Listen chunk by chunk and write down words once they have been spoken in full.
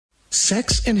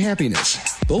Sex and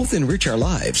happiness both enrich our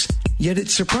lives, yet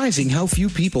it's surprising how few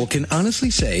people can honestly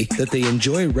say that they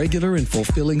enjoy regular and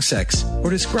fulfilling sex or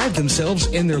describe themselves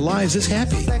and their lives as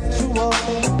happy.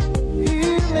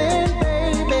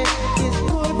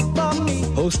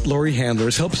 Host Laurie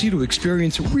Handlers helps you to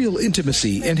experience real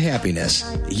intimacy and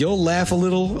happiness. You'll laugh a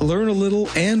little, learn a little,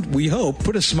 and, we hope,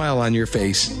 put a smile on your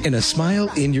face and a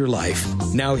smile in your life.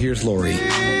 Now here's Laurie.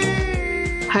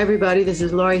 Hi, everybody. This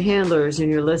is Laurie Handlers, and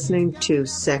you're listening to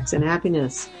Sex and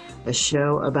Happiness, a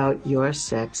show about your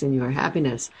sex and your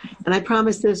happiness. And I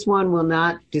promise this one will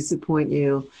not disappoint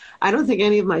you. I don't think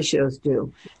any of my shows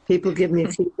do. People give me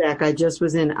feedback. I just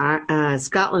was in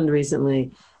Scotland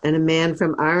recently, and a man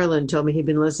from Ireland told me he'd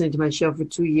been listening to my show for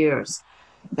 2 years.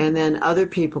 And then other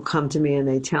people come to me and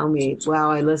they tell me,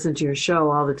 wow, I listen to your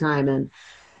show all the time. And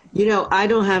you know, I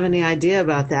don't have any idea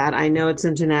about that. I know it's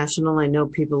international. I know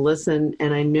people listen,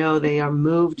 and I know they are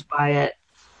moved by it.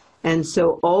 And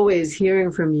so always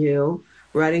hearing from you,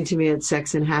 writing to me at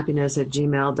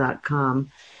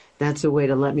sexandhappiness@gmail.com, that's a way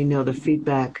to let me know the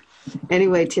feedback.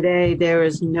 Anyway, today there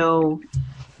is no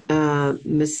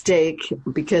mistake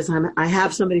because I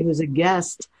have somebody who's a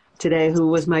guest today who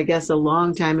was my guest a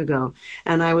long time ago.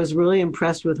 And I was really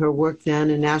impressed with her work then,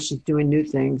 and now she's doing new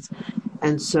things.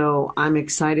 And so I'm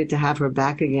excited to have her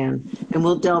back again. And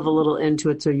we'll delve a little into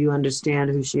it so you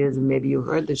understand who she is, and maybe you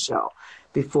heard the show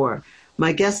before.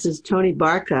 My guest is Toni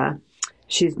Barca.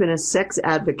 She's been a sex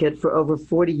advocate for over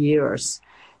 40 years.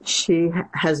 She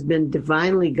has been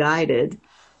divinely guided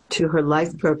to her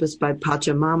life purpose by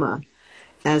Pachamama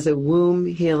as a womb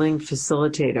healing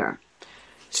facilitator.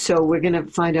 So we're going to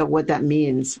find out what that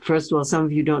means. First of all, some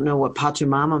of you don't know what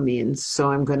Pachamama means.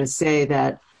 So I'm going to say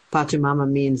that Pachamama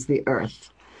means the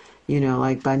earth, you know,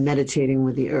 like by meditating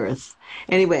with the earth.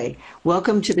 Anyway,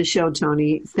 welcome to the show,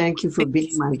 Toni. Thank you for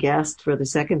being my guest for the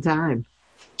second time.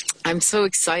 I'm so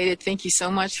excited. Thank you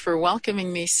so much for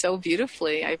welcoming me so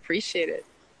beautifully. I appreciate it.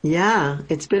 Yeah,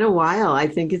 it's been a while. I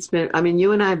think it's been, I mean,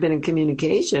 you and I have been in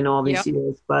communication all these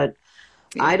years, but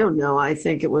I don't know. I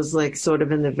think it was like sort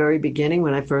of in the very beginning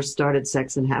when I first started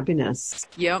Sex and Happiness.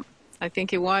 Yep. I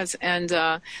think it was. And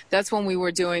that's when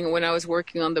I was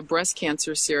working on the breast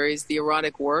cancer series, the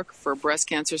erotic work for breast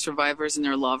cancer survivors and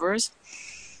their lovers.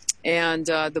 And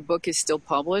the book is still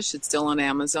published. It's still on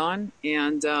Amazon.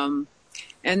 And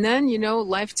then, you know,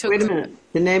 life took... Wait a minute.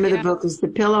 The name of the book is The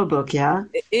Pillow Book, yeah?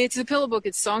 It's a pillow book.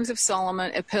 It's Songs of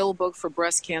Solomon, a pillow book for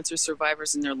breast cancer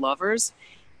survivors and their lovers.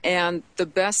 And the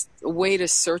best way to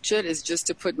search it is just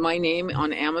to put my name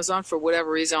on Amazon. For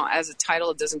whatever reason, as a title,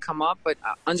 it doesn't come up. But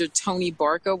under Toni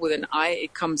Barca with an I,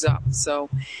 it comes up. So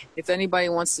if anybody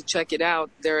wants to check it out,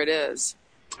 there it is.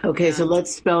 Okay, so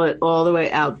let's spell it all the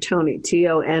way out. Toni,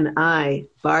 Toni,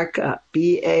 Barca, Barca.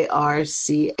 Yep,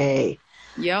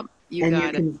 you and got it. And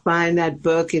you can find that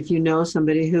book if you know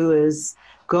somebody who is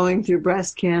going through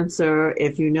breast cancer,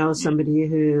 if you know somebody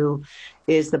who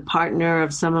is the partner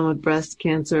of someone with breast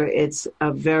cancer. It's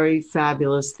a very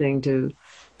fabulous thing to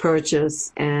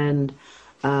purchase and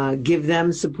give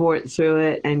them support through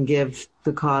it and give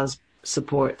the cause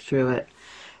support through it.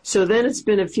 So then it's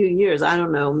been a few years. I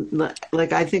don't know.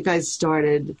 Like I think I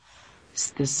started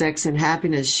the Sex and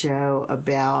Happiness show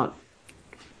about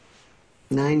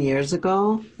 9 years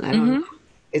ago. I don't know.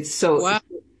 It's so... Wow.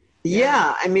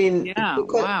 Yeah, I mean... Yeah,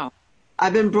 wow.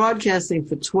 I've been broadcasting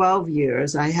for 12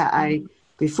 years.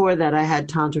 Before that, I had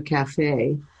Tantra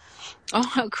Cafe. Oh,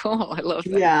 how cool. I love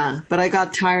that. Yeah, but I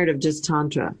got tired of just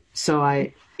Tantra. So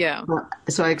I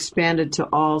expanded to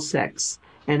all sex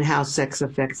and how sex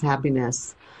affects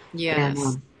happiness. Yes.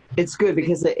 And it's good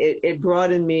because it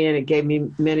broadened me and it gave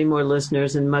me many more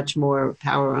listeners and much more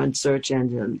power on search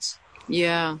engines.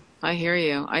 Yeah, I hear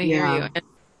you. I hear you.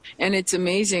 And it's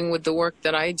amazing with the work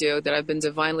that I do, that I've been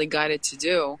divinely guided to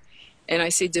do. And I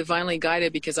say divinely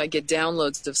guided because I get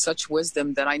downloads of such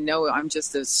wisdom that I know I'm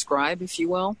just a scribe, if you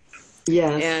will.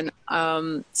 Yes.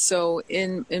 And so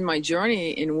in my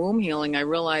journey in womb healing, I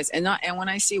realized, and when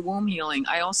I say womb healing,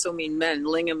 I also mean men,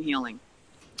 lingam healing.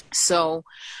 So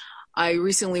I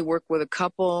recently worked with a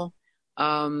couple.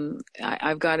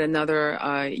 I've got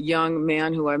another young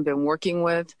man who I've been working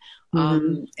with.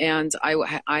 And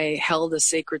I held a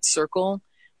sacred circle.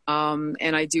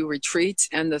 And I do retreats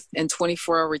and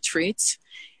 24-hour retreats.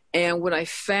 And what I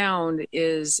found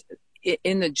is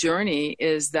in the journey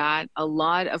is that a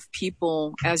lot of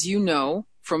people, as you know,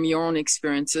 from your own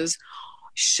experiences,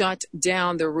 shut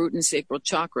down their root and sacral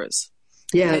chakras.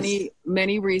 Yes.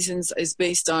 Many reasons is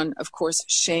based on, of course,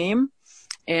 shame.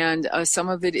 And some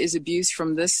of it is abuse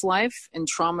from this life and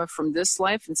trauma from this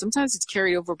life. And sometimes it's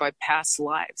carried over by past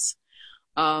lives.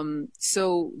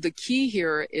 So the key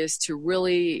here is to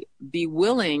really be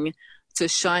willing to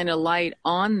shine a light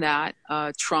on that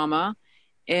trauma.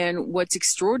 And what's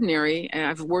extraordinary, and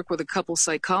I've worked with a couple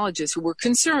psychologists who were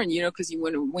concerned, because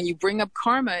when you bring up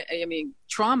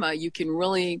trauma, you can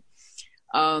really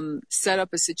set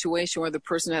up a situation where the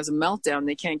person has a meltdown,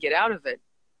 they can't get out of it.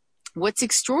 What's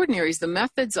extraordinary is the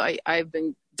methods I've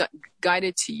been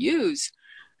guided to use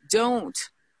don't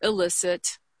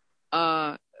elicit,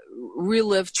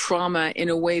 relive trauma in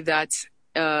a way that's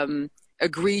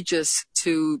egregious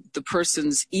to the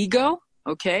person's ego,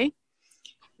 okay?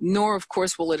 Nor, of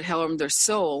course, will it harm their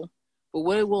soul. But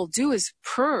what it will do is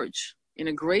purge in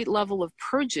a great level of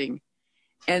purging.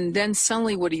 And then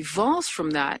suddenly what evolves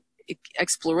from that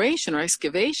exploration or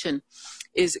excavation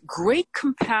is great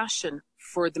compassion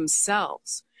for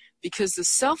themselves. Because the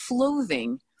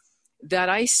self-loathing that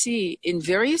I see in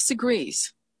various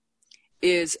degrees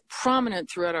is prominent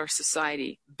throughout our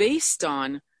society based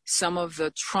on some of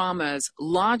the traumas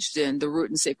lodged in the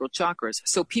root and sacral chakras.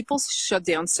 So people shut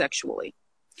down sexually,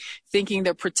 thinking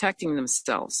they're protecting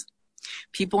themselves.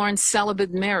 People are in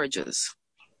celibate marriages,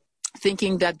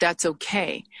 thinking that that's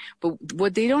okay. But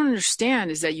what they don't understand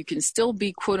is that you can still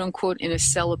be, quote unquote, in a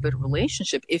celibate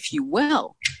relationship, if you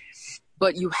will,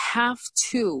 but you have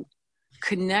to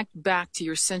connect back to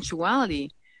your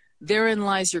sensuality. Therein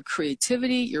lies your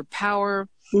creativity, your power,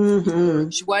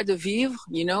 joie de vivre,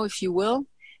 if you will,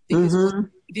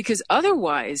 because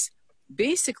otherwise,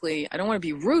 basically, I don't want to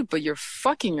be rude, but you're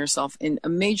fucking yourself in a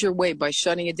major way by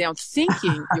shutting it down,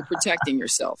 thinking you're protecting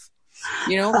yourself.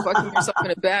 Fucking yourself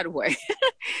in a bad way.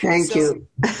 Thank you.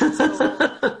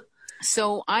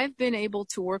 So I've been able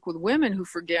to work with women who,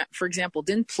 for example,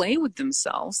 didn't play with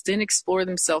themselves, didn't explore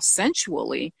themselves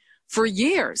sensually for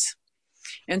years.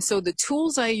 And so the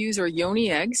tools I use are yoni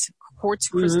eggs, quartz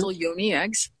crystal yoni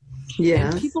eggs.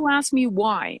 Yeah. And people ask me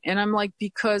why. And I'm like,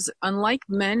 because unlike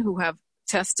men who have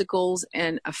testicles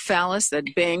and a phallus that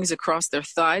bangs across their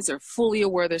thighs, are fully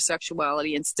aware of their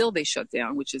sexuality, and still they shut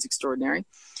down, which is extraordinary.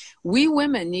 We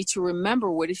women need to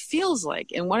remember what it feels like.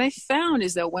 And what I found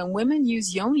is that when women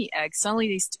use yoni eggs,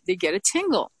 suddenly they get a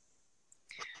tingle.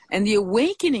 And the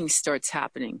awakening starts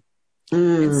happening.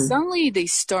 And suddenly they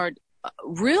start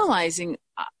realizing,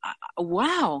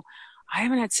 wow, I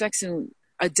haven't had sex in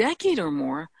a decade or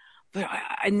more, but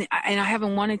I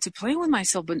haven't wanted to play with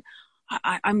myself, but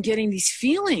I'm getting these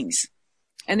feelings.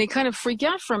 And they kind of freak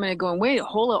out for a minute going, wait,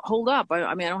 hold up. I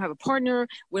don't have a partner.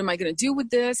 What am I going to do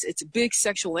with this? It's a big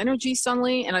sexual energy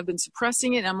suddenly. And I've been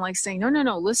suppressing it. And I'm like saying,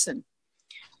 no, listen,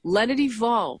 let it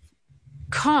evolve.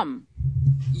 Come,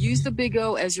 use the big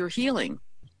O as your healing.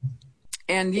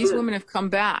 And these women have come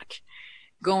back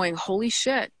going, holy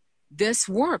shit, this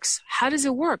works. How does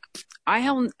it work?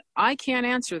 I can't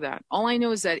answer that. All I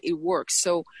know is that it works.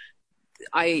 So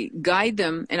I guide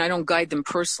them, and I don't guide them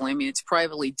personally. I mean, it's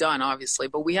privately done, obviously,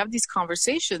 but we have these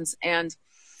conversations, and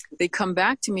they come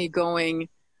back to me going,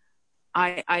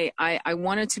 I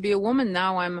wanted to be a woman.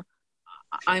 Now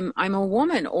I'm a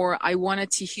woman, or I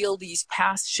wanted to heal these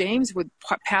past shames with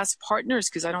past partners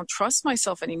because I don't trust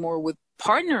myself anymore with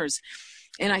partners.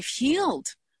 And I've healed.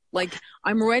 Like,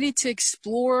 I'm ready to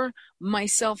explore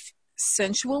myself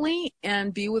sensually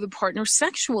and be with a partner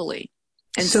sexually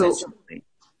and sensually.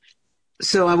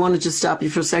 So I want to just stop you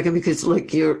for a second because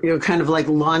like you're kind of like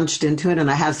launched into it, and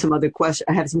I have some other questions.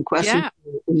 I have some questions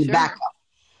in the backup.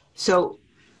 So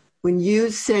when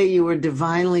you say you were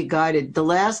divinely guided, the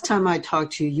last time I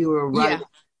talked to you, you were writing. Yeah.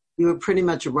 You were pretty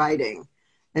much writing,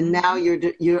 and now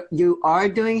you are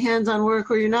doing hands-on work,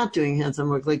 or you're not doing hands-on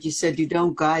work. Like you said, you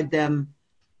don't guide them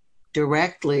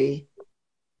directly,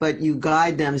 but you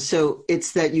guide them. So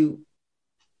it's that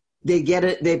they get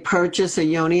it, they purchase a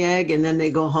yoni egg, and then they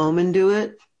go home and do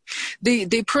it?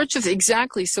 They purchase,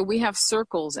 exactly. So we have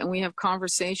circles and we have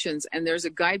conversations, and there's a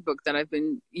guidebook that I've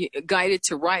been guided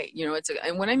to write.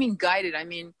 And when I mean guided, I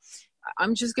mean,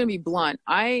 I'm just going to be blunt.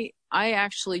 I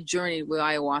actually journeyed with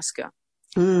ayahuasca.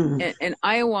 And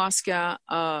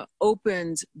ayahuasca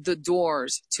opened the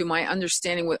doors to my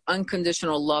understanding what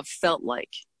unconditional love felt like,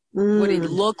 what it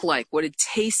looked like, what it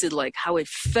tasted like, how it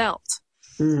felt.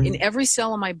 In every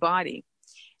cell of my body.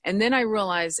 And then I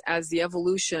realized as the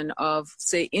evolution of,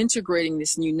 say, integrating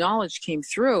this new knowledge came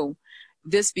through,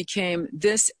 this became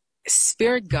this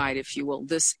spirit guide, if you will,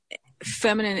 this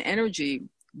feminine energy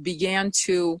began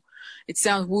to, it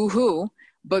sounds woohoo,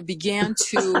 but began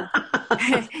to,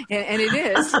 and it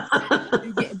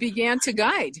is, began to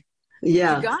guide.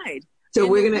 Yeah. To guide. So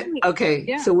we're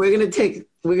going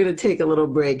to take a little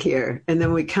break here, and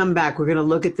then we come back. We're going to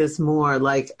look at this more.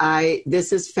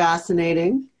 This is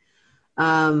fascinating.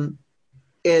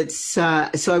 it's so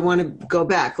I want to go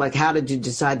back. Like, how did you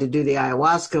decide to do the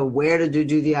ayahuasca? Where did you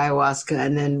do the ayahuasca?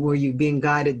 And then were you being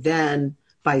guided then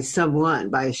by someone,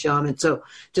 by a shaman? So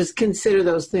just consider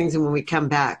those things. And when we come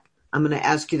back, I'm going to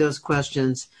ask you those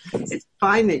questions. It's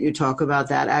fine that you talk about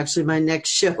that. Actually, my next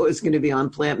show is going to be on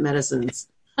plant medicines.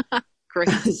 Great.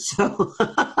 So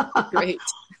Great.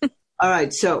 All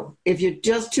right. So if you're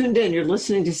just tuned in, you're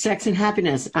listening to Sex and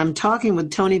Happiness. I'm talking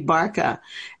with Toni Barca.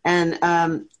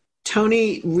 And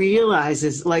Toni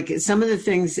realizes, like, some of the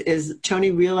things is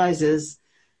Toni realizes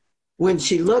when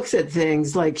she looks at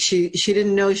things, like she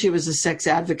didn't know she was a sex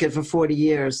advocate for 40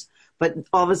 years, but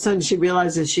all of a sudden she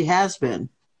realizes she has been.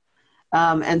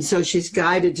 And so she's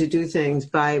guided to do things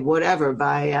by whatever,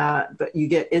 but you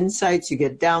get insights, you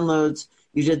get downloads,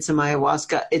 you did some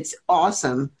ayahuasca. It's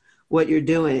awesome what you're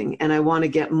doing. And I want to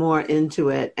get more into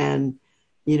it and,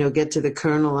 get to the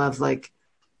kernel of, like,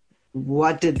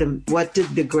 what did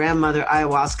the grandmother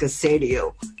ayahuasca say to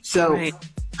you? So, right.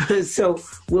 So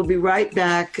we'll be right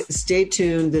back. Stay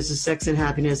tuned. This is Sex and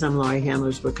Happiness. I'm Laurie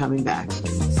Handlers. We're coming back.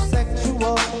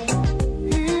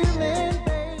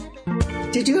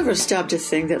 Did you ever stop to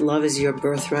think that love is your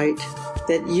birthright?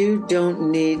 That you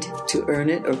don't need to earn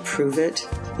it or prove it?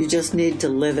 You just need to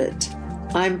live it.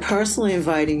 I'm personally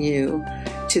inviting you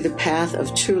to the path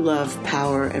of true love,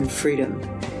 power, and freedom.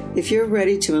 If you're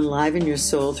ready to enliven your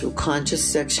soul through conscious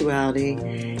sexuality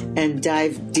and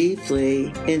dive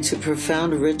deeply into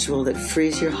profound ritual that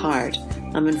frees your heart,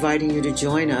 I'm inviting you to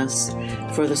join us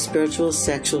for the Spiritual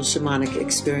Sexual Shamanic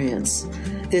Experience.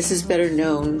 This is better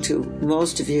known to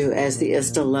most of you as the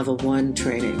ISTA Level 1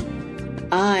 training.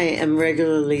 I am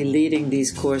regularly leading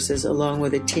these courses along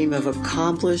with a team of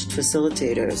accomplished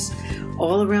facilitators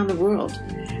all around the world.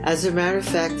 As a matter of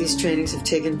fact, these trainings have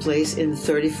taken place in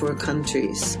 34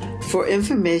 countries. For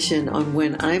information on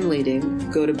when I'm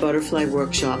leading, go to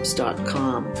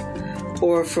butterflyworkshops.com.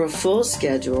 Or for a full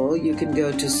schedule, you can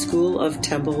go to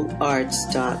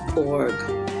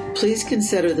schooloftemplearts.org. Please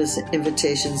consider this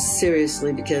invitation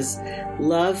seriously because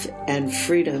love and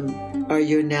freedom are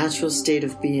your natural state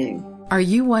of being. Are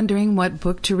you wondering what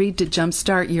book to read to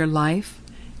jumpstart your life?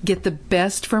 Get the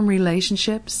best from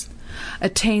relationships?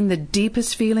 Attain the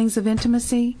deepest feelings of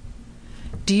intimacy?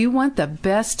 Do you want the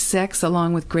best sex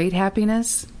along with great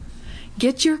happiness?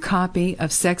 Get your copy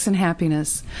of Sex and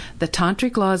Happiness, The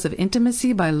Tantric Laws of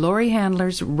Intimacy by Laurie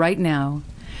Handlers right now.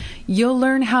 You'll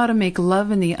learn how to make love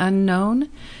in the unknown,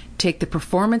 take the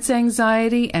performance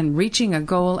anxiety and reaching a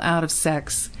goal out of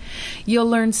sex. You'll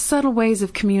learn subtle ways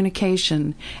of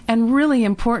communication and really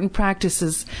important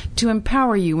practices to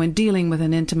empower you when dealing with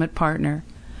an intimate partner.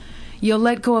 You'll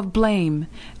let go of blame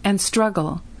and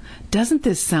struggle. Doesn't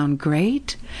this sound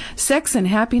great? Sex and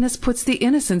Happiness puts the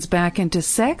innocence back into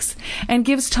sex and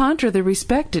gives Tantra the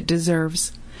respect it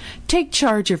deserves. Take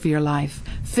charge of your life,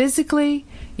 physically,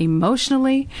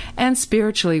 emotionally, and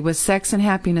spiritually with Sex and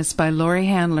Happiness by Laurie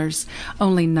Handlers.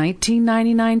 Only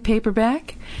 $19.99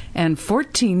 paperback and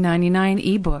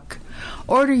 $14.99 ebook.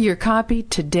 Order your copy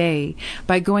today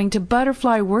by going to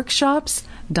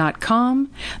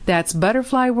butterflyworkshops.com. That's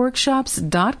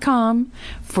butterflyworkshops.com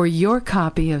for your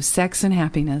copy of Sex and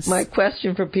Happiness. My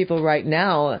question for people right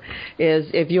now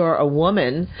is if you're a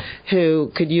woman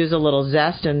who could use a little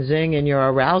zest and zing in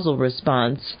your arousal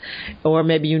response, or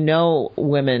maybe you know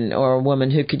women or a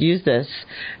woman who could use this,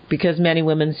 because many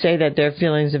women say that their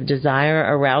feelings of desire,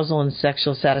 arousal, and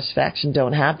sexual satisfaction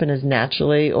don't happen as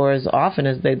naturally or as often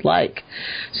as they'd like.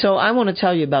 So I want to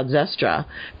tell you about Zestra,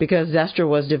 because Zestra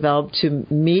was developed to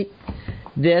meet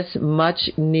this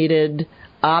much-needed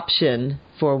option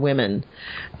for women.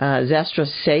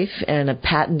 Zestra's safe and a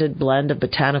patented blend of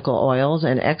botanical oils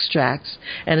and extracts,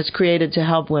 and it's created to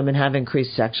help women have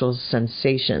increased sexual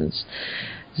sensations.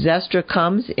 Zestra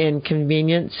comes in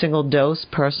convenient single-dose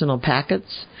personal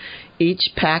packets.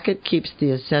 Each packet keeps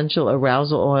the essential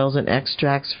arousal oils and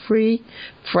extracts free,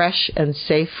 fresh, and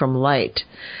safe from light.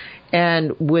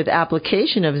 And with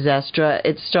application of Zestra,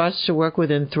 it starts to work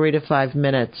within 3 to 5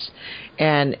 minutes.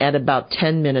 And at about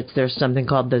 10 minutes, there's something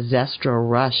called the Zestra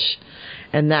Rush.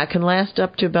 And that can last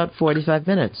up to about 45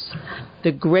 minutes.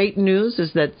 The great news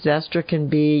is that Zestra can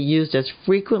be used as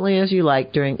frequently as you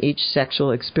like during each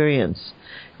sexual experience.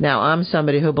 Now, I'm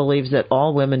somebody who believes that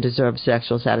all women deserve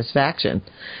sexual satisfaction.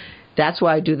 That's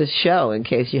why I do this show, in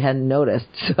case you hadn't noticed.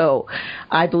 So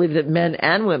I believe that men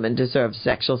and women deserve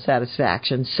sexual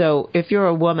satisfaction. So if you're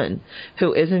a woman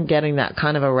who isn't getting that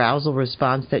kind of arousal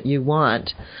response that you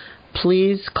want,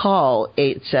 please call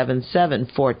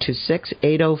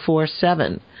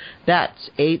 877-426-8047. That's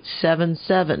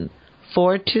 877-426-8047.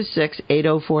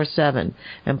 426-8047.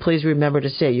 And please remember to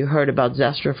say you heard about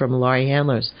Zestra from Laurie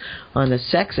Handlers on the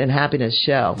Sex and Happiness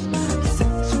Show.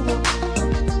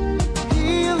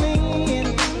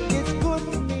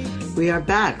 We are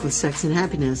back with Sex and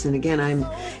Happiness. And again, I'm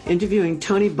interviewing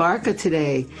Toni Barca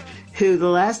today, who the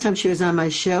last time she was on my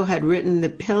show had written the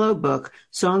pillow book,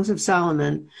 Songs of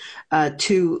Solomon,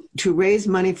 to raise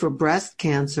money for breast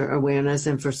cancer awareness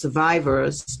and for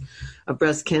survivors of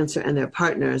breast cancer and their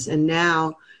partners. And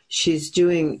now she's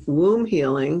doing womb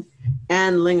healing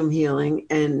and lingam healing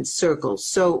and circles.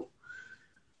 So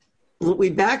we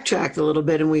backtracked a little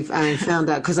bit, and I found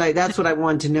out, because that's what I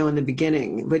wanted to know in the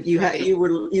beginning. But you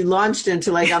launched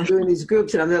into like, I'm doing these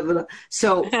groups, and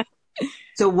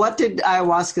so what did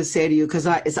ayahuasca say to you? Because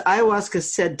ayahuasca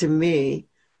said to me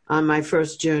on my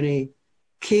first journey,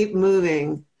 keep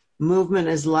moving. Movement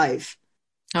is life.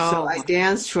 Oh. So I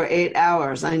danced for 8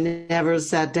 hours. I never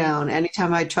sat down.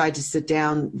 Anytime I tried to sit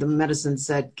down, the medicine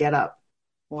said, get up.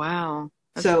 Wow.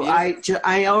 That's so beautiful.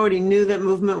 I already knew that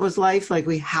movement was life. Like,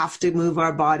 we have to move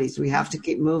our bodies. We have to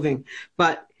keep moving.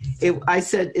 But I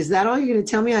said, is that all you're going to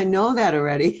tell me? I know that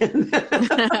already.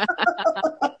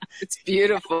 It's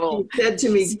beautiful. He said to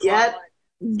me, get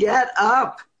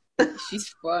up. She's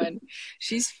fun.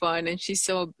 And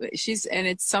and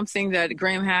it's something that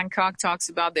Graham Hancock talks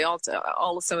about. They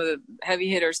some of the heavy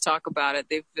hitters talk about it.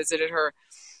 They've visited her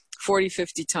 40,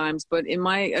 50 times. But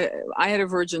I had a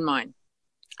virgin mind.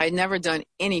 I'd never done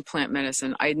any plant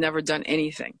medicine. I'd never done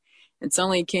anything. And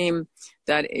suddenly it came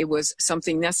that it was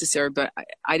something necessary, but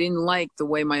I didn't like the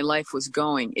way my life was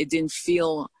going. It didn't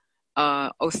feel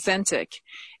authentic.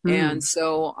 And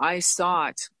so I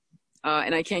sought,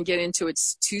 and I can't get into it,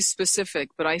 it's too specific,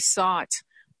 but I sought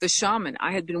the shaman.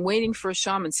 I had been waiting for a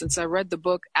shaman since I read the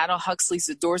book, Aldous Huxley's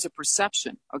The Doors of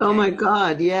Perception. Okay? Oh my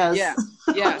God, yes. Yeah,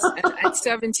 yes. And at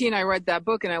 17, I read that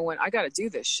book and I went, I got to do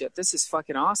this shit. This is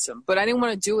fucking awesome. But I didn't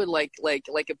want to do it like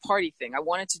a party thing. I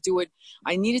wanted to do it.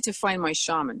 I needed to find my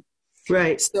shaman.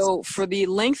 Right. So for the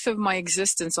length of my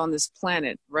existence on this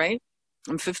planet, right?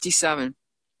 I'm 57.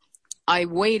 I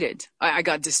waited. I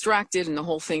got distracted and the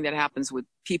whole thing that happens with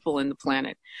people in the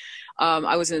planet.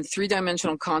 I was in a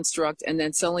 3-dimensional construct, and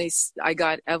then suddenly I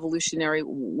got evolutionary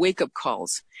wake-up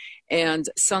calls. And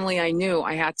suddenly I knew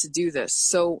I had to do this.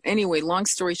 So anyway, long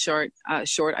story short, I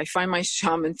find my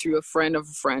shaman through a friend of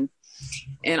a friend.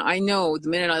 And I know the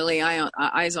minute I lay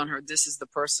eyes on her, this is the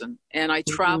person. And I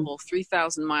travel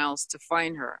 3,000 miles to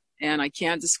find her, and I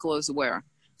can't disclose where.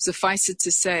 Suffice it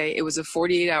to say, it was a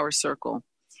 48-hour circle.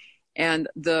 And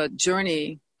the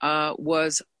journey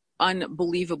was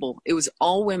unbelievable. It was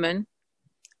all women,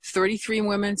 33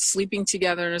 women sleeping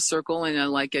together in a circle in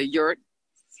a yurt.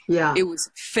 Yeah. It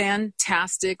was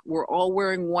fantastic. We're all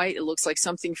wearing white. It looks like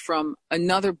something from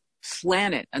another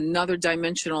planet, another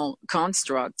dimensional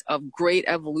construct of great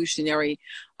evolutionary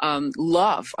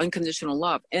love, unconditional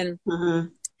love. And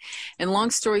and long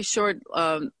story short,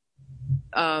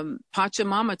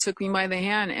 Pachamama took me by the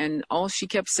hand, and all she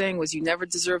kept saying was, you never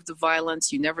deserve the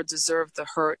violence, you never deserve the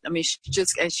hurt. I mean,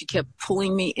 she kept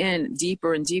pulling me in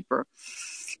deeper and deeper,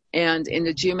 and in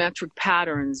the geometric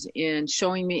patterns, in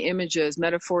showing me images,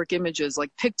 metaphoric images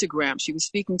like pictograms. She was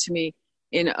speaking to me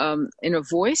in a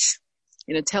voice,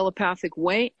 in a telepathic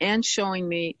way, and showing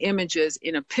me images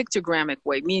in a pictogrammic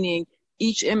way, meaning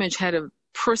each image had a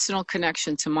personal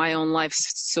connection to my own life,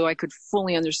 so I could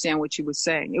fully understand what she was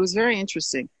saying. It was very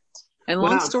interesting. And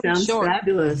long story short,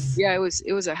 fabulous. Yeah, it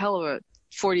was a hell of a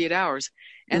 48 hours.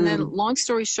 And then long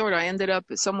story short, I ended up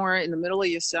somewhere in the middle of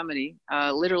Yosemite,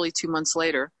 literally 2 months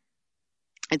later.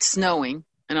 It's snowing,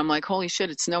 and I'm like, holy shit,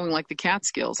 it's snowing like the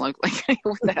Catskills. Like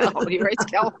what the hell? You're right, it's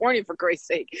California, for Christ's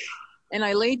sake. And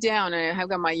I laid down, and I've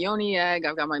got my yoni egg,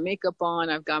 I've got my makeup on,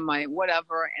 I've got my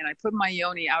whatever, and I put my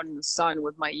yoni out in the sun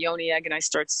with my yoni egg, and I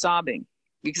start sobbing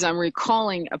because I'm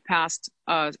recalling a past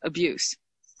abuse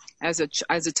as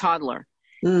a toddler.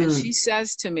 And she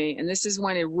says to me, and this is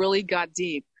when it really got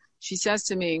deep, she says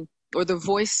to me, or the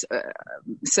voice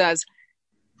says,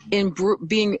 in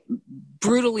being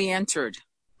brutally entered,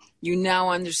 you now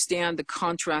understand the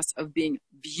contrast of being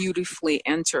beautifully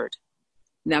entered.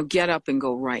 Now get up and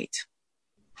go right.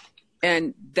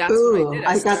 And that's what I did.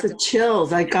 I got the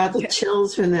chills. I got the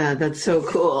chills from that. That's so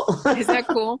cool. Is that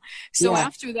cool? So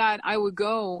after that, I would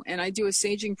go and I do a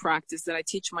saging practice that I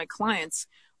teach my clients,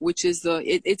 which is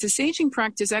it's a saging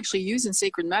practice actually used in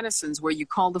sacred medicines where you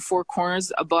call the 4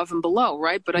 corners above and below,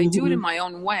 right? But I do it in my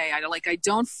own way. I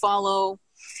don't follow,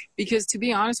 because to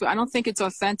be honest with you, I don't think it's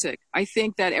authentic. I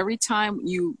think that every time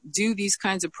you do these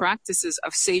kinds of practices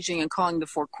of saging and calling the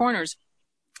 4 corners,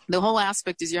 the whole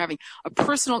aspect is you're having a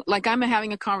personal, like I'm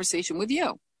having a conversation with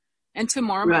you. And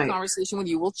tomorrow my conversation with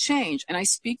you will change. And I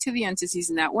speak to the entities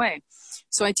in that way.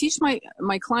 So I teach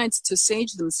my clients to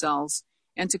sage themselves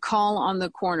and to call on the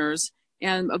corners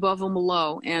and above and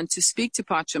below and to speak to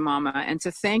Pachamama and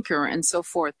to thank her and so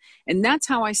forth. And that's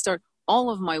how I start all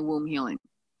of my womb healing.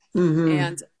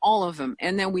 And all of them.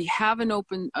 And then we have an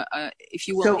open, if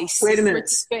you will, a secret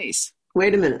space.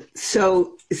 Wait a minute.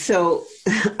 So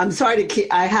I'm sorry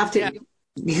I have to,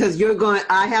 because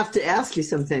I have to ask you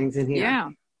some things in here.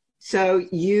 Yeah. So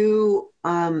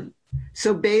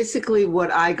so basically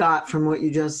what I got from what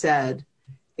you just said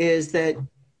is that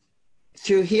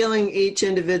through healing each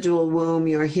individual womb,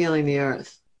 you're healing the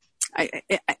earth.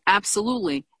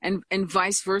 Absolutely. And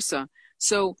vice versa.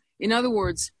 So in other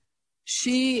words,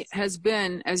 she has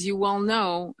been, as you well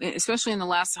know, especially in the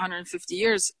last 150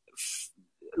 years,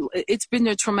 it's been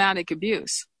a traumatic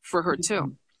abuse for her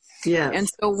too. Yeah. And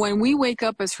so when we wake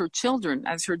up as her children,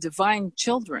 as her divine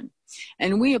children,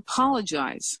 and we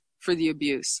apologize for the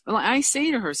abuse, I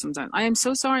say to her sometimes, I am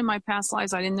so sorry in my past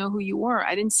lives. I didn't know who you were.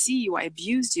 I didn't see you. I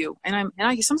abused you. And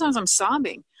sometimes I'm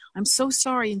sobbing. I'm so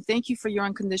sorry. And thank you for your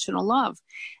unconditional love.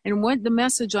 And what the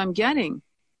message I'm getting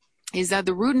is that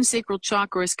the root and sacral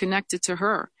chakra is connected to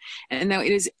her. And now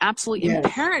it is absolutely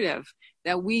imperative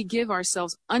that we give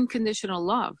ourselves unconditional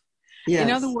love. Yes.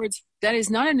 In other words, that is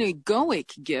not an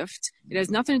egoic gift. It has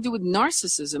nothing to do with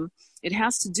narcissism. It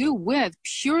has to do with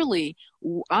purely,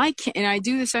 and I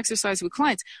do this exercise with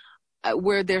clients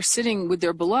where they're sitting with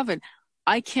their beloved.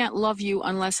 I can't love you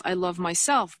unless I love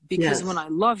myself, because when I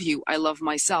love you, I love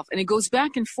myself. And it goes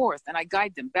back and forth, and I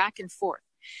guide them back and forth.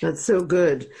 That's so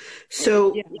good.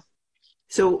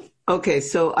 So, okay.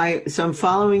 So I'm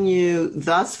following you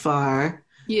thus far.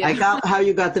 Yeah. I got how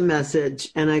you got the message,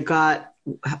 and I got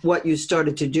what you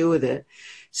started to do with it.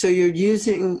 So you're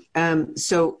using,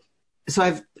 so I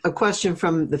have a question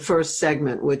from the first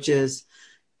segment, which is,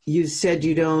 you said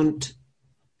you don't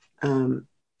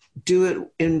do it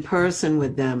in person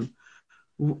with them.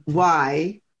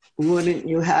 Why wouldn't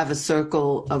you have a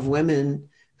circle of women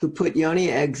who put yoni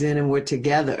eggs in and were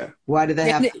together? Why do they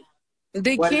have to?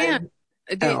 They can't.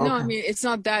 No, I mean, it's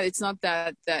not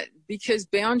that because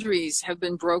boundaries have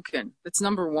been broken. That's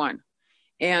number one.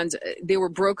 And they were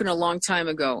broken a long time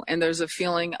ago. And there's a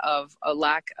feeling of a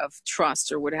lack of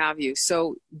trust or what have you.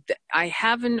 So I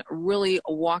haven't really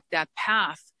walked that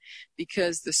path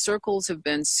because the circles have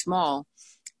been small.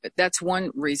 That's one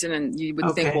reason. And you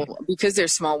would think, well, because they're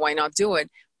small, why not do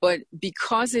it? But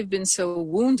because they've been so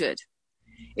wounded,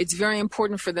 it's very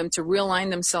important for them to realign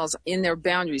themselves in their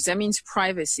boundaries. That means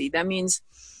privacy. That means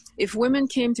if women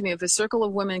came to me, if a circle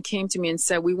of women came to me and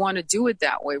said, we want to do it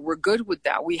that way, we're good with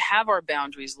that, we have our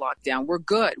boundaries locked down, we're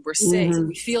good, we're safe,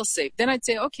 we feel safe, then I'd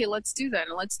say, okay, let's do that,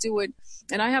 and let's do it.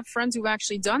 And I have friends who've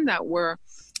actually done that, where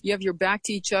you have your back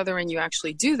to each other and you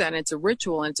actually do that, and it's a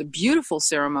ritual, and it's a beautiful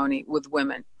ceremony with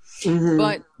women.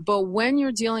 But when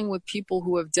you're dealing with people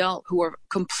who are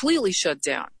completely shut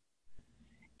down,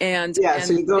 and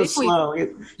so you go slow.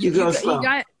 You go slow.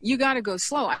 You got to go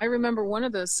slow. I remember one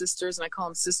of the sisters, and I call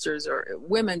them sisters or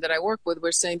women that I work with,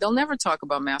 were saying they'll never talk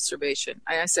about masturbation.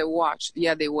 I said, watch.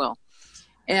 Yeah, they will.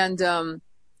 And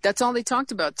that's all they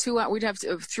talked about. We'd have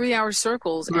 3-hour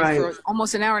circles, and for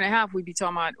almost an hour and a half, we'd be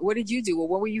talking about, what did you do? Well,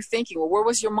 what were you thinking? Well, where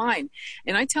was your mind?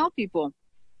 And I tell people,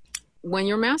 when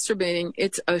you're masturbating,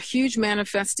 it's a huge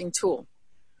manifesting tool.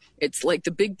 It's like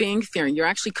the Big Bang Theory. You're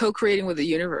actually co-creating with the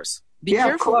universe. Be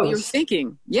careful what you're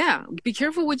thinking. Yeah, be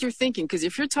careful what you're thinking, because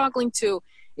if you're toggling to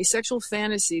a sexual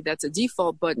fantasy that's a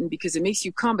default button because it makes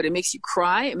you come, but it makes you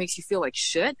cry, it makes you feel like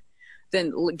shit,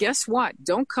 then guess what?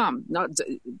 Don't come.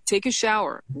 Take a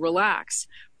shower, relax,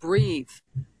 breathe,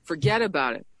 forget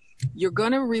about it. You're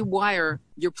going to rewire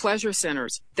your pleasure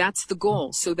centers. That's the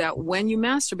goal, so that when you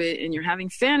masturbate and you're having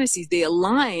fantasies, they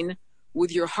align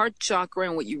with your heart chakra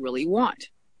and what you really want,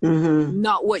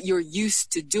 not what you're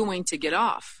used to doing to get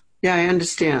off. Yeah, I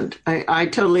understand. I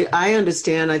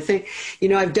understand. I think,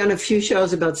 I've done a few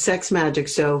shows about sex magic,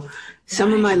 so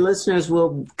some of my listeners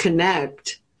will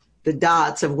connect the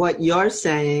dots of what you're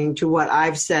saying to what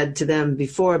I've said to them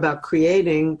before about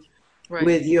creating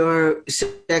with your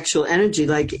sexual energy.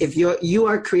 Like if you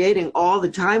are creating all the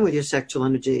time with your sexual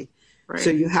energy. So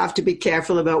you have to be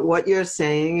careful about what you're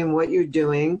saying and what you're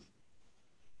doing,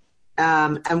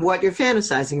 and what you're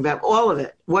fantasizing about, all of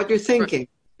it, what you're thinking.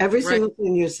 Every single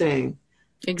thing you're saying.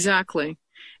 Exactly.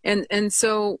 And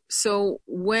so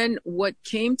when what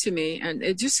came to me, and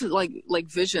it just like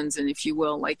visions, and if you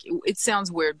will, like it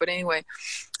sounds weird, but anyway,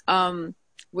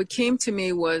 what came to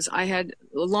me was I had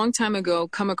a long time ago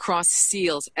come across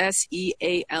seals,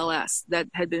 SEALS, that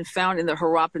had been found in the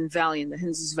Harappan Valley, in the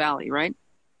Indus Valley, right?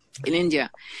 in India.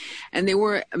 And they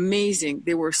were amazing.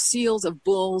 They were seals of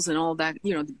bulls and all that,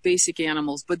 you know, the basic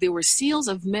animals, but they were seals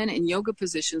of men in yoga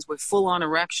positions with full-on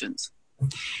erections.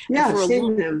 Yeah, I've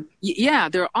seen them. Yeah,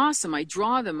 they're awesome. I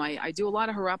draw them. I do a lot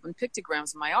of Harappan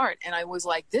pictograms in my art. And I was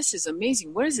like, this is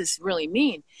amazing. What does this really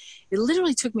mean? It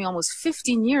literally took me almost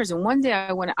 15 years. And one day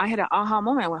I had an aha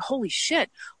moment. I went, holy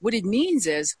shit. What it means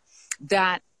is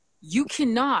that you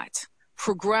cannot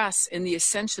progress in the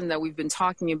ascension that we've been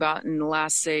talking about in the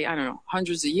last, say, I don't know,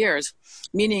 hundreds of years,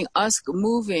 meaning us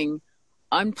moving,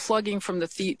 unplugging from the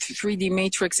 3D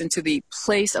matrix into the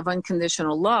place of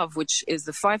unconditional love, which is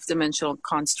the 5-dimensional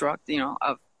construct, you know,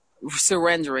 of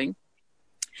surrendering,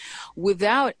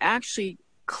 without actually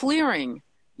clearing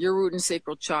your root and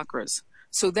sacral chakras.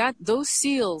 So that those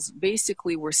seals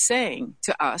basically were saying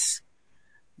to us,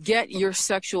 get your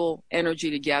sexual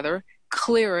energy together,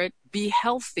 clear it, be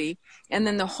healthy, and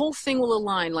then the whole thing will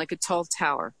align like a tall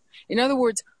tower. In other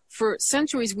words, for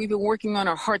centuries, we've been working on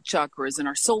our heart chakras and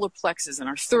our solar plexus and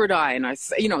our third eye and our,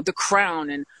 you know, the crown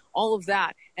and all of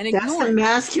that. And that's the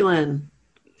masculine.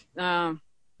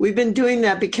 We've been doing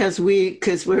that because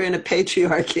we're in a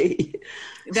patriarchy.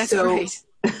 That's right.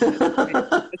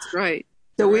 That's right.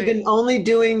 So we've been only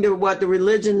doing what the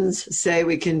religions say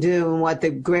we can do and what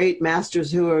the great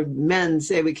masters who are men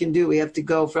say we can do. We have to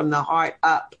go from the heart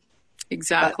up.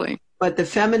 Exactly. But the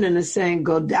feminine is saying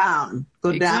go down,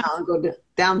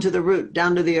 down to the root,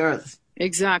 down to the earth.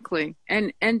 Exactly.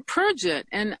 And purge it.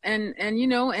 And you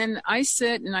know, and I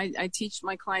sit and I teach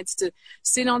my clients to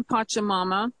sit on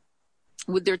Pachamama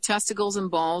with their testicles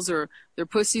and balls or their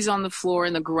pussies on the floor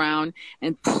in the ground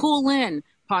and pull in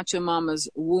Pachamama's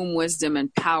womb wisdom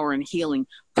and power and healing.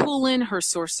 Pull in her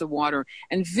source of water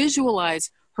and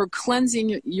visualize her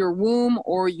cleansing your womb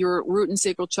or your root and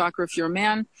sacral chakra if you're a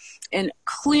man, and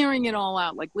clearing it all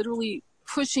out, like literally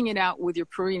pushing it out with your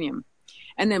perineum,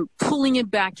 and then pulling it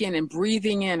back in and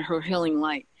breathing in her healing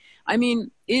light. I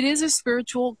mean, it is a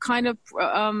spiritual kind of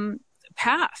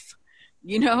path.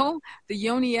 You know, the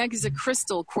yoni egg is a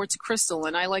crystal, quartz crystal,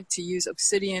 and I like to use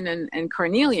obsidian and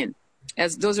carnelian,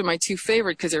 as those are my two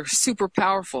favorite because they're super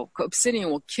powerful. Obsidian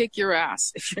will kick your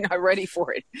ass if you're not ready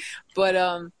for it, but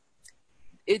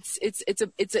it's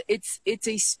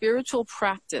a spiritual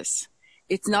practice.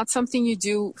 It's not something you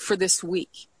do for this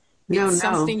week. It's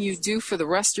something you do for the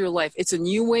rest of your life. It's a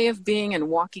new way of being and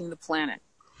walking the planet.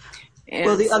 And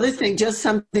well, the other thing, just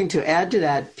something to add to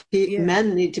that,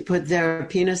 men need to put their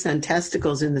penis and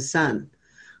testicles in the sun.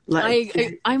 Like,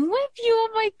 I'm with you. Oh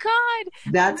my God.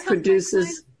 That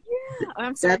produces,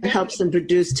 that helps them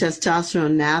produce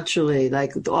testosterone naturally.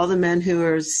 Like all the men who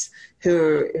are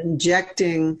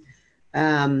injecting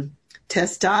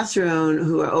testosterone,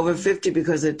 who are over 50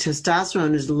 because their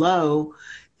testosterone is low,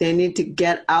 they need to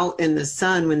get out in the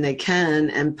sun when they can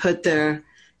and put their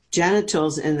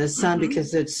genitals in the sun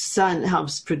because the sun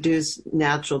helps produce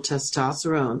natural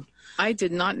testosterone. I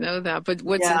did not know that, but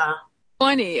what's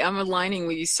funny, I'm aligning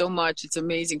with you so much. It's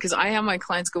amazing because I have my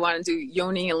clients go out and do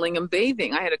yoni and lingam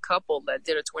bathing. I had a couple that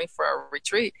did a 24-hour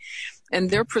retreat, and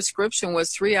their prescription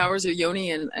was 3 hours of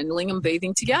yoni and lingam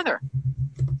bathing together.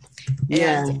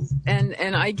 Yeah.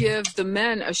 And I give the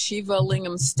men a Shiva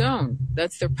lingam stone.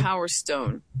 That's their power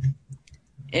stone.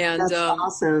 And that's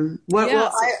awesome. Well,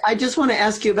 I just want to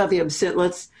ask you about the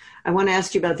obsidian. I want to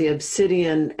ask you about the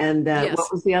obsidian and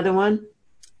what was the other one?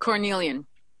 Carnelian.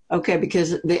 Okay,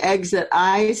 because the eggs that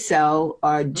I sell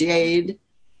are jade,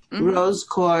 rose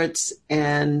quartz,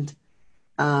 and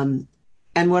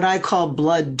what I call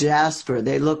blood jasper.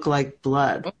 They look like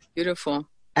blood. Oh, beautiful.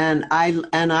 And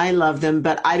I love them,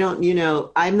 but I don't,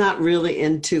 I'm not really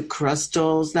into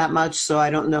crystals that much, so I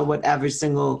don't know what every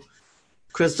single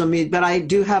crystal means. But I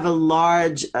do have a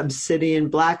large obsidian,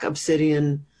 black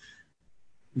obsidian,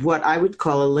 what I would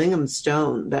call a lingam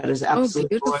stone that is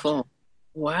absolutely beautiful. Gorgeous.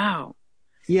 Wow.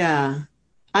 Yeah.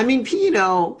 I mean,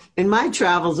 in my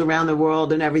travels around the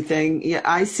world and everything,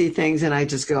 I see things and I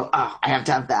just go, oh, I have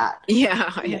to have that.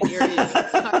 Yeah, I hear you.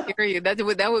 I hear you.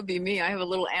 That would be me. I have a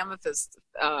little amethyst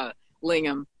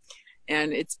lingam,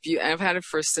 and I've had it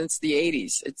since the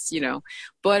 80s. It's,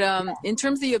 but in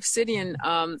terms of the obsidian,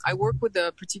 I work with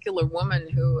a particular woman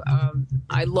who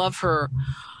I love her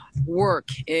work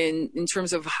in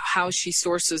terms of how she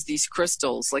sources these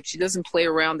crystals. Like, she doesn't play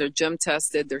around. They're gem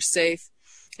tested. They're safe.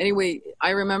 Anyway, I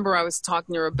remember I was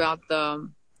talking to her about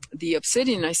the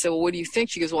obsidian. I said, well, what do you think?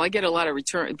 She goes, well, I get a lot of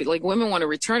return. Like, women want to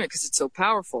return it because it's so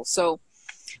powerful. So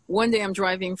one day I'm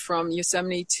driving from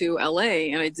Yosemite to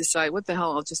LA and I decide, what the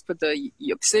hell, I'll just put the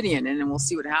obsidian in and we'll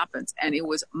see what happens. And it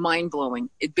was mind blowing.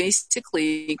 It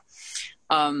basically,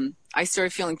 I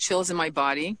started feeling chills in my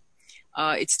body.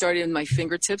 It started in my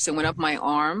fingertips and went up my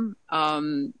arm.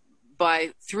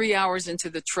 By 3 hours into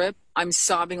the trip, I'm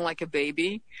sobbing like a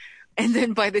baby. And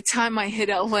then by the time I hit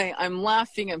LA, I'm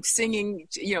laughing, I'm singing,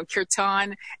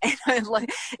 kirtan. And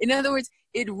in other words,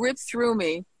 it ripped through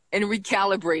me and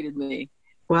recalibrated me.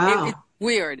 Wow. It's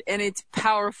weird and it's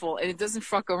powerful and it doesn't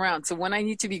fuck around. So when I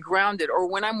need to be grounded or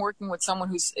when I'm working with someone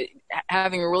who's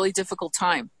having a really difficult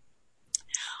time,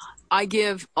 I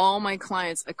give all my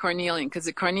clients a carnelian because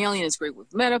the carnelian is great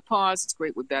with menopause. It's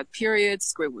great with bad periods.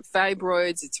 It's great with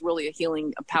fibroids. It's really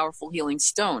a powerful healing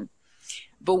stone.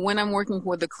 But when I'm working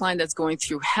with a client that's going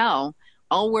through hell,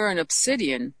 I'll wear an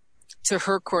obsidian to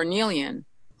her carnelian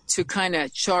to kind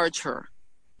of charge her,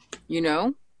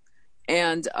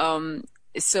 And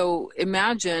so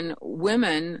imagine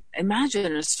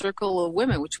a circle of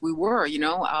women, which we were,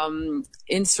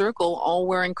 in circle, all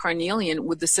wearing carnelian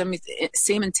with the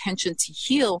same intention to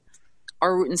heal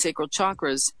our root and sacral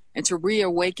chakras and to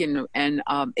reawaken and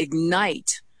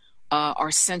ignite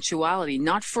our sensuality,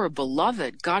 not for a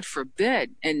beloved, God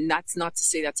forbid. And that's not to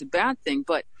say that's a bad thing,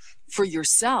 but for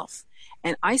yourself.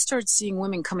 And I started seeing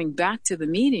women coming back to the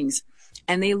meetings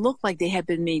and they looked like they had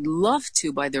been made love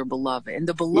to by their beloved and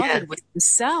the beloved was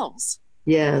themselves.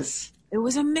 Yes. It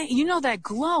was amazing. That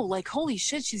glow, like, holy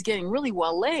shit, she's getting really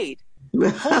well laid.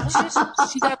 Holy shit,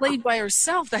 she got laid by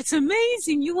herself. That's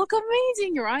amazing. You look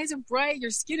amazing. Your eyes are bright.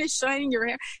 Your skin is shining. Your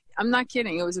hair. I'm not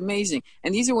kidding. It was amazing.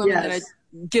 And these are women that had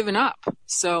given up.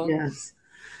 So. Yes.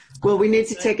 Well, we need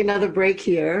to take another break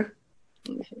here.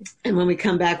 Okay. And when we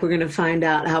come back, we're going to find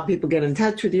out how people get in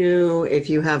touch with you. If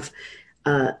you have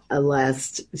a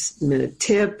last minute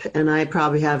tip, and I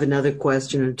probably have another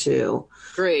question or two.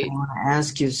 Great. I want to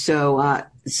ask you. So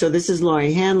this is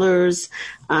Laurie Handlers.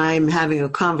 I'm having a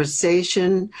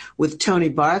conversation with Toni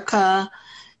Barca,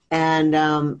 and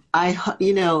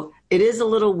it is a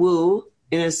little woo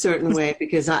in a certain way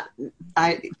because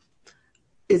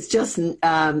it's just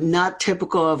not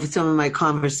typical of some of my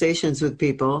conversations with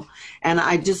people. And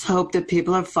I just hope that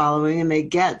people are following and they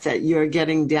get that you're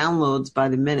getting downloads by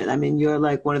the minute. I mean, you're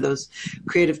like one of those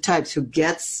creative types who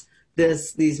gets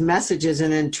these messages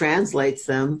and then translates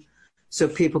them so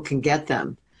people can get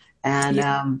them. And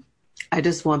I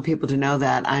just want people to know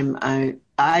that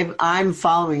I'm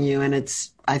following you, and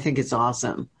I think it's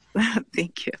awesome.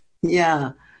 Thank you.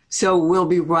 Yeah. So we'll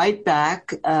be right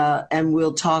back, and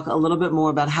we'll talk a little bit more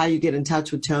about how you get in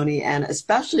touch with Toni, and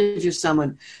especially if you're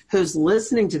someone who's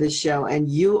listening to this show and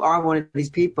you are one of these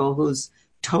people who's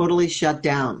totally shut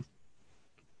down.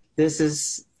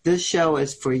 This show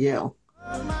is for you.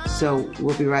 So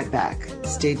we'll be right back.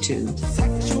 Stay tuned.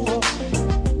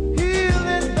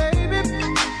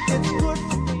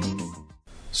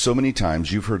 So many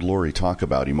times you've heard Laurie talk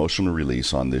about emotional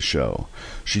release on this show.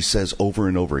 She says over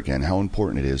and over again how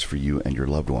important it is for you and your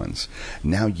loved ones.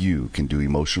 Now you can do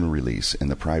emotional release in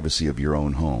the privacy of your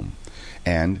own home.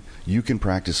 And you can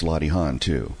practice Latihan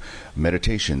too,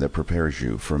 meditation that prepares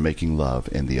you for making love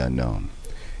in the unknown.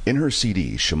 In her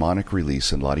CD, Shamanic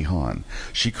Release and Latihan,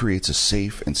 she creates a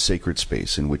safe and sacred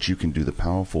space in which you can do the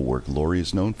powerful work Laurie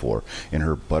is known for in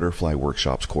her Butterfly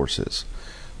Workshops courses.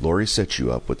 Laurie sets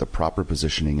you up with the proper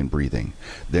positioning and breathing.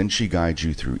 Then she guides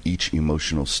you through each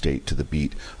emotional state to the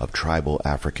beat of tribal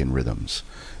African rhythms.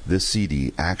 This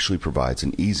CD actually provides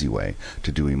an easy way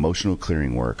to do emotional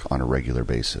clearing work on a regular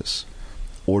basis.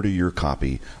 Order your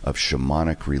copy of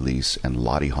Shamanic Release and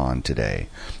Latihan today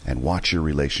and watch your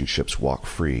relationships walk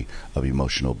free of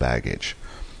emotional baggage.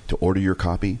 To order your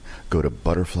copy, go to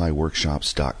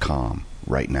butterflyworkshops.com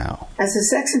right now. As a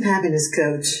sex and happiness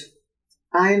coach,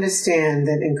 I understand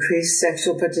that increased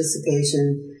sexual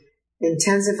participation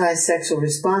intensifies sexual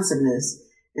responsiveness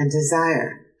and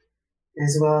desire,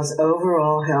 as well as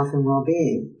overall health and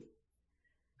well-being.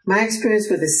 My experience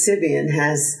with the Sybian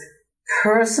has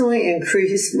personally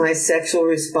increased my sexual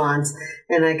response,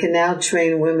 and I can now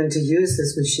train women to use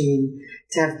this machine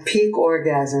to have peak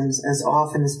orgasms as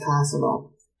often as possible.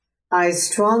 I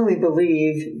strongly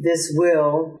believe this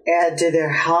will add to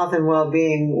their health and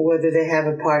well-being whether they have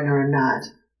a partner or not.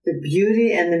 The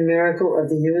beauty and the miracle of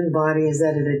the human body is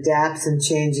that it adapts and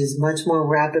changes much more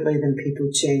rapidly than people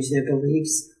change their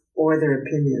beliefs or their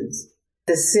opinions.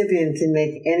 The Sybian can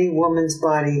make any woman's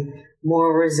body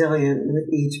more resilient with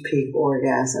each peak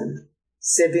orgasm.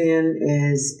 Sybian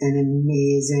is an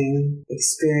amazing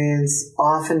experience,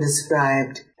 often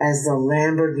described as the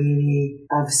Lamborghini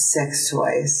of sex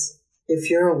toys. If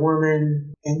you're a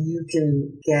woman and you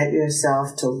can get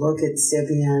yourself to look at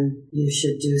Sybian, you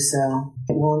should do so.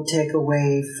 It won't take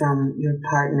away from your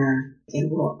partner.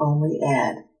 It will only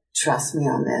add. Trust me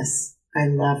on this. I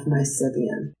love my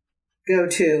Sybian. Go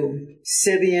to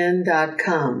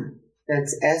Sybian.com.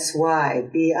 That's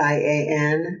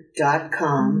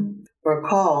SYBIAN.com, or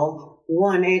call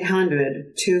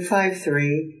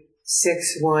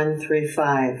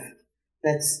 1-800-253-6135.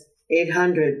 That's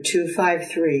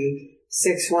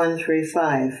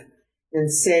 800-253-6135.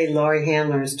 And say Laurie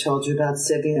Handlers told you about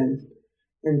Sybian.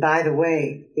 And by the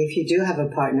way, if you do have a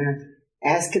partner,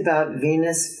 ask about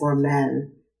Venus for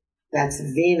Men. That's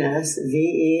Venus,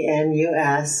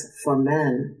 Venus, for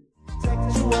men.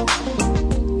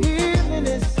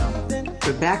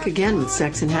 We're back again with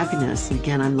Sex and Happiness. And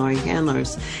again, I'm Laurie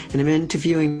Handlers, and I'm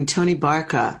interviewing Toni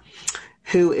Barca,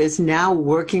 who is now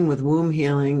working with womb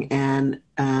healing and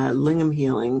lingam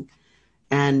healing,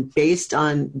 and based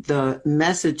on the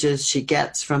messages she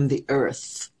gets from the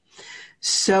earth.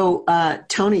 So,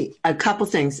 Toni, a couple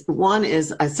things. One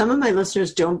is some of my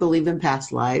listeners don't believe in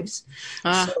past lives.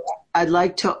 So I'd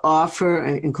like to offer,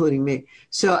 including me,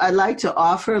 so I'd like to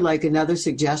offer like another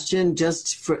suggestion,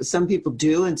 just for some people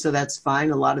do, and so that's fine.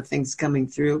 A lot of things coming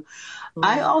through. Mm-hmm.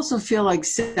 I also feel like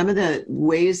some of the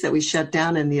ways that we shut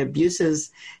down and the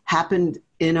abuses happened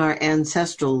in our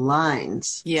ancestral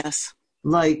lines. Yes.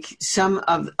 Like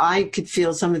I could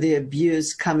feel some of the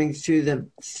abuse coming through the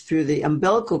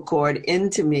umbilical cord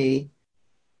into me.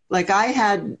 Like I've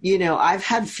had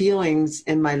feelings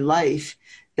in my life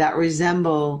that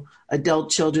resemble adult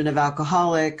children of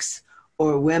alcoholics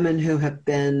or women who have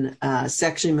been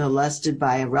sexually molested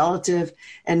by a relative.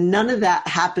 And none of that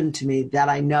happened to me that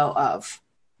I know of.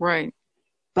 Right.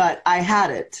 But I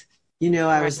had it.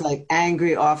 I was like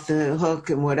angry, off the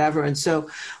hook and whatever. And so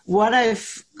what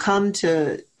I've come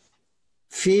to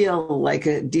feel like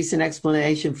a decent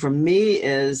explanation for me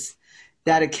is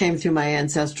that it came through my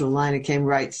ancestral line. It came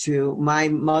right through. My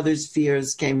mother's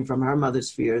fears came from her mother's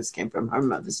fears, came from her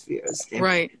mother's fears.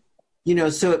 Right.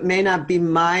 So it may not be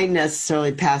my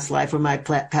necessarily past life or my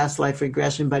past life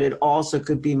regression, but it also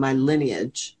could be my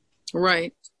lineage.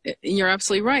 Right. You're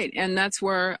absolutely right. And that's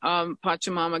where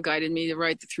Pachamama guided me to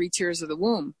write the 3 tiers of the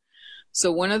womb.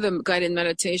 So one of the guided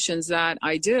meditations that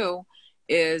I do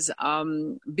is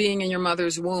being in your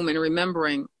mother's womb and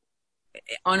remembering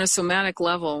on a somatic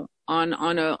level on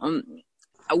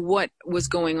what was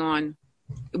going on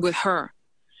with her.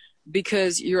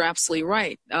 Because you're absolutely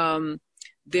right.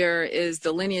 There is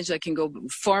the lineage that can go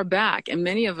far back. And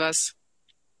many of us,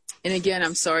 and again,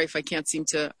 I'm sorry if I can't seem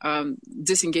to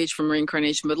disengage from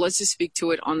reincarnation, but let's just speak to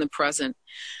it on the present.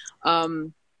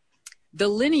 The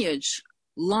lineage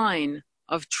line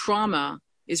of trauma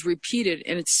is repeated,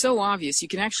 and it's so obvious. You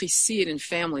can actually see it in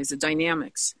families, the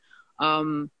dynamics.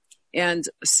 And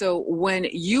so when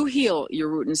you heal your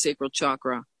root and sacral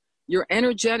chakra, you're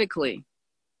energetically,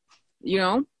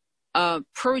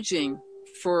 purging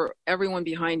for everyone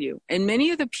behind you. And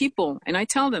many of the people, and I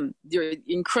tell them, they're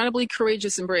incredibly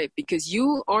courageous and brave, because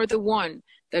you are the one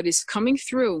that is coming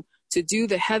through to do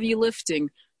the heavy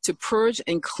lifting, to purge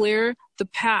and clear the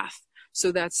path,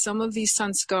 so that some of these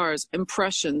sanskars,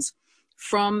 impressions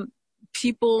from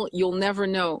people you'll never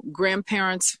know,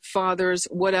 grandparents, fathers,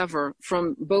 whatever,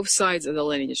 from both sides of the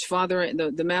lineage, father,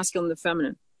 the masculine and the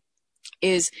feminine,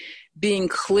 is being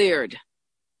cleared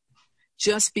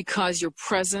just because you're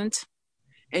present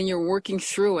and you're working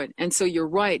through it. And so you're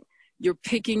right. You're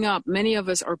picking up, many of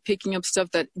us are picking up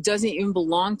stuff that doesn't even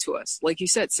belong to us. Like you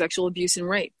said, sexual abuse and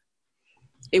rape.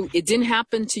 It didn't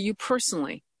happen to you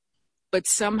personally, but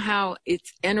somehow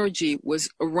its energy was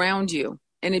around you.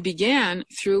 And it began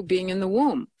through being in the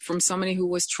womb from somebody who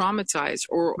was traumatized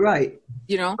or, right.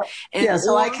 And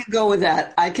so I can go with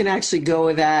that. I can actually go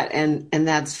with that. And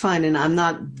that's fine. And I'm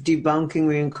not debunking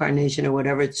reincarnation or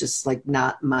whatever. It's just like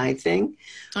not my thing.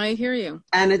 I hear you.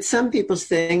 And it's some people's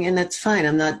thing, and that's fine.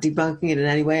 I'm not debunking it in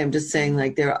any way. I'm just saying,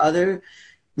 like, there are other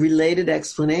related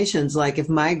explanations. Like if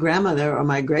my grandmother or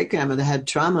my great grandmother had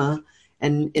trauma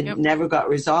and it never got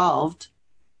resolved,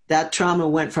 that trauma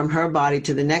went from her body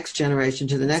to the next generation,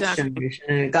 to the next generation,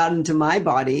 and it got into my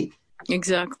body.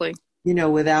 Exactly.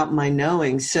 Without my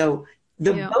knowing. So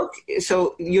the book,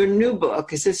 so your new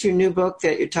book, is this your new book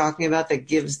that you're talking about that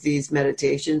gives these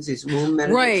meditations, these womb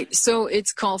meditations? Right. So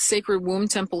it's called Sacred Womb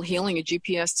Temple Healing, a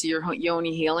GPS to your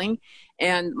yoni healing.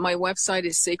 And my website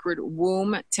is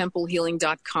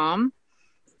sacredwombtemplehealing.com.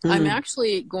 I'm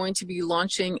actually going to be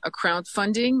launching a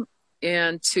crowdfunding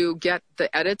and to get the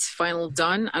edits final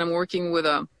done. I'm working with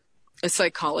a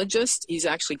psychologist. He's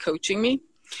actually coaching me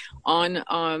on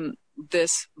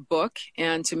this book,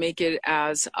 and to make it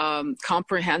as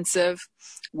comprehensive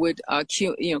with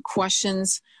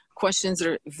questions that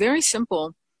are very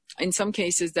simple in some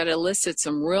cases, that elicit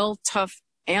some real tough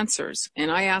answers.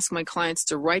 And I ask my clients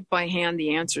to write by hand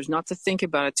the answers, not to think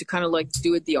about it, to kind of like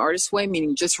do it the artist way,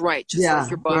 meaning just write, just off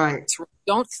your butt. Right.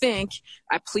 Don't think.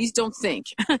 Please don't think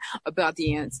about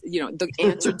the answer. The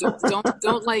answer.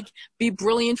 Don't like be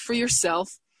brilliant for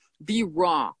yourself. Be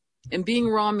raw. And being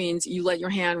raw means you let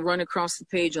your hand run across the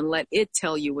page and let it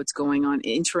tell you what's going on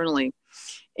internally.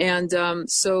 And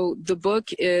so the book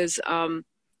has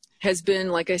been,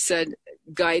 like I said,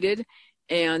 guided,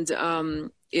 and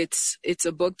it's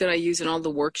a book that I use in all the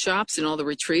workshops and all the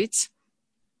retreats.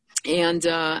 And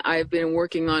I've been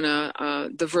working on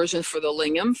the version for the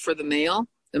lingam, for the male,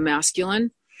 the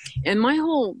masculine. And my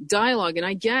whole dialogue, and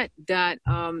I get that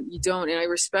you don't, and I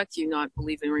respect you not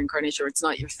believing in reincarnation, or it's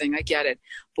not your thing, I get it.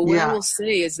 But what I will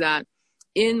say is that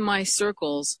in my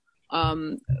circles,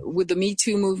 with the Me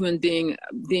Too movement being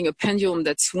a pendulum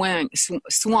that swung,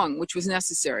 which was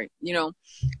necessary,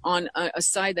 on a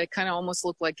side that kind of almost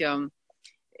looked like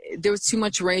there was too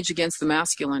much rage against the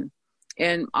masculine.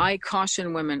 And I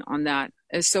caution women on that.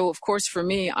 And so, of course, for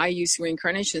me, I use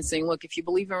reincarnation, saying, look, if you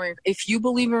believe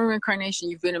in reincarnation,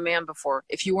 you've been a man before.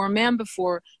 If you were a man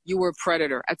before, you were a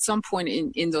predator at some point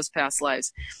in those past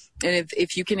lives. And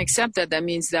if you can accept that, that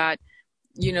means that,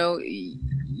 you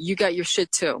got your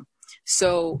shit too.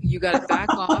 So you got to back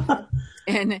off,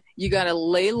 and you got to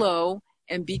lay low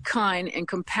and be kind and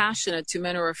compassionate to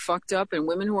men who are fucked up and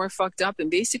women who are fucked up, and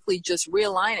basically just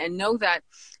realign and know that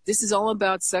this is all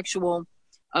about sexual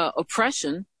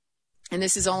oppression, and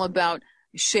this is all about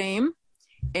shame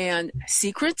and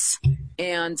secrets.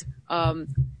 And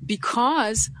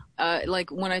because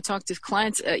like when I talk to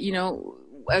clients,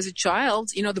 as a child,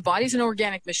 the body's an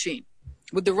organic machine.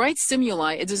 With the right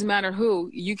stimuli, it doesn't matter who,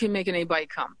 you can make anybody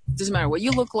come. It doesn't matter what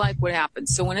you look like, what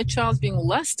happens. So when a child's being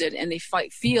molested and they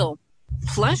feel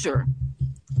pleasure,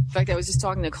 in fact, I was just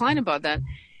talking to a client about that,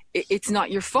 it's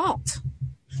not your fault.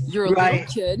 You're a little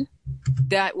kid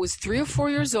that was 3 or 4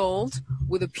 years old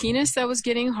with a penis that was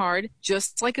getting hard,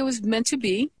 just like it was meant to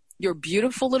be. You're a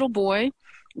beautiful little boy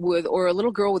or a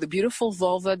little girl with a beautiful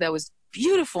vulva that was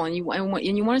beautiful, and you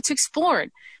wanted to explore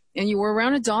it. And you were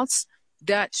around adults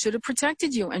that should have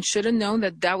protected you and should have known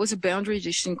that was a boundary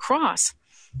you shouldn't cross.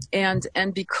 And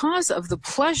because of the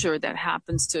pleasure that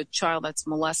happens to a child that's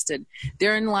molested,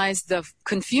 therein lies the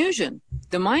confusion,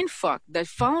 the mind fuck that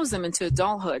follows them into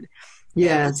adulthood.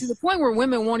 Yeah, to the point where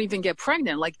women won't even get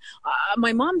pregnant. Like,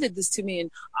 my mom did this to me, and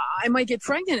I might get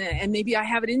pregnant, and maybe I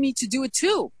have it in me to do it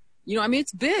too.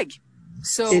 It's big.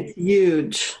 So it's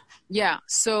huge. Yeah.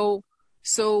 So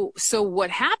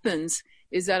what happens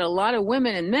is that a lot of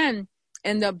women and men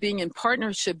end up being in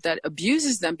partnership that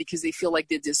abuses them because they feel like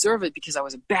they deserve it because I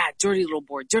was a bad, dirty little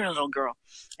boy, dirty little girl.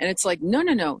 And it's like, no.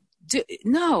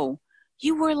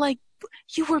 You were perfect.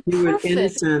 You were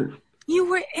innocent. You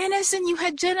were innocent. You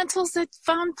had genitals that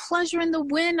found pleasure in the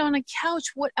wind on a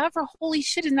couch, whatever. Holy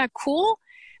shit, isn't that cool?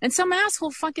 And some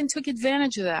asshole fucking took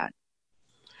advantage of that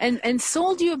and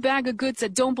sold you a bag of goods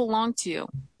that don't belong to you.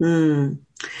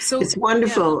 So it's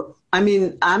wonderful. Yeah. I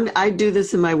mean, I do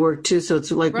this in my work too, so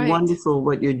it's like wonderful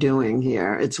what you're doing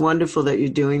here. It's wonderful that you're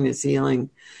doing this healing.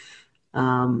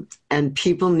 And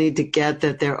people need to get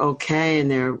that they're okay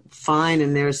and they're fine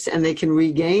and they can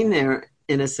regain their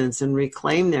innocence and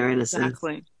reclaim their innocence.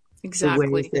 Exactly.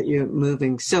 The ways that you're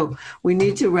moving. So we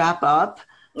need to wrap up.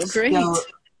 Great. So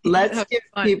let's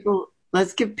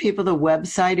give people the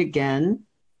website again.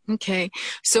 Okay.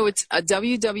 So it's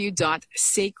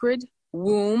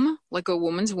www.sacredwomb, like a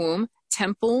woman's womb,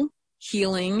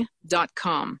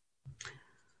 templehealing.com.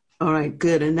 All right,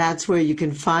 good. And that's where you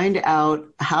can find out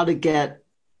how to get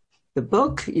the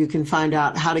book. You can find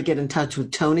out how to get in touch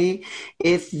with Tony.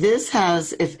 If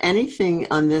anything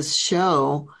on this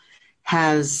show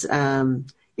has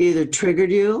either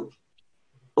triggered you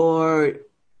or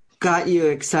got you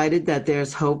excited that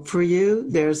there's hope for you,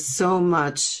 there's so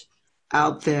much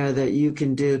out there that you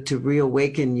can do to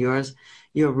reawaken your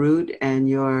root and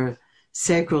your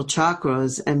sacral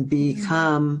chakras and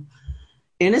become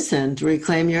innocent,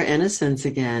 reclaim your innocence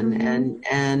again,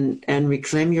 and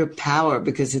reclaim your power,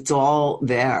 because it's all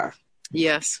there.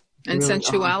 Yes. And really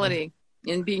sensuality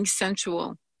and being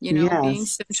sensual, being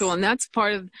sensual. And that's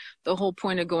part of the whole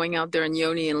point of going out there and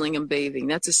yoni and lingam bathing.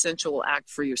 That's a sensual act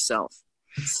for yourself.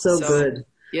 So good.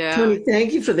 Yeah. Tony,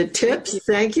 thank you for the tips.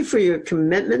 Thank you for your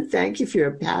commitment. Thank you for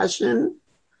your passion.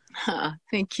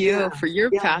 Thank you for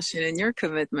your passion and your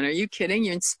commitment. Are you kidding?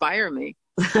 You inspire me.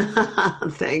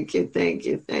 Thank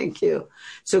you.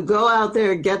 So go out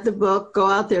there, get the book, go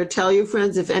out there, tell your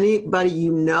friends. If anybody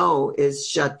is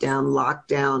shut down, locked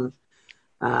down,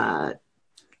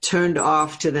 turned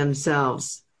off to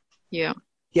themselves,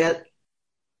 get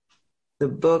the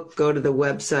book, go to the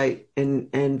website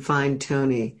and find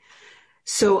Tony.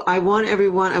 So I want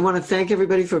to thank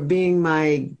everybody for being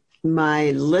my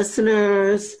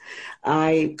listeners.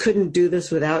 I couldn't do this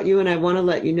without you. And I want to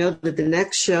let you know that the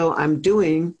next show I'm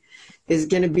doing is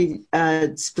going to be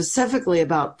specifically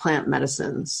about plant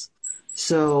medicines.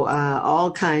 So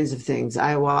all kinds of things,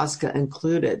 ayahuasca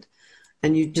included.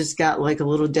 And you just got like a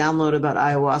little download about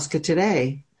ayahuasca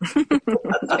today.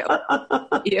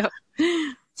 Yep.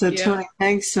 So Tony,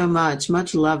 thanks so much.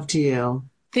 Much love to you.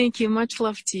 Thank you. Much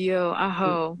love to you.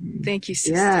 Aho. Thank you,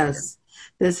 sister. Yes.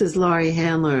 This is Laurie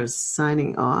Handlers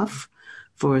signing off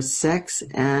for Sex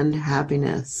and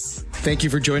Happiness. Thank you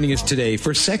for joining us today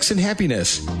for Sex and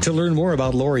Happiness. To learn more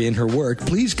about Laurie and her work,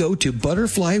 please go to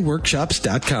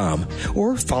butterflyworkshops.com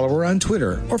or follow her on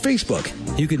Twitter or Facebook.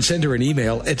 You can send her an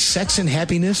email at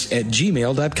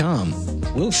sexandhappiness@gmail.com.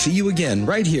 We'll see you again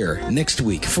right here next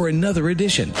week for another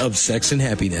edition of Sex and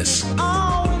Happiness.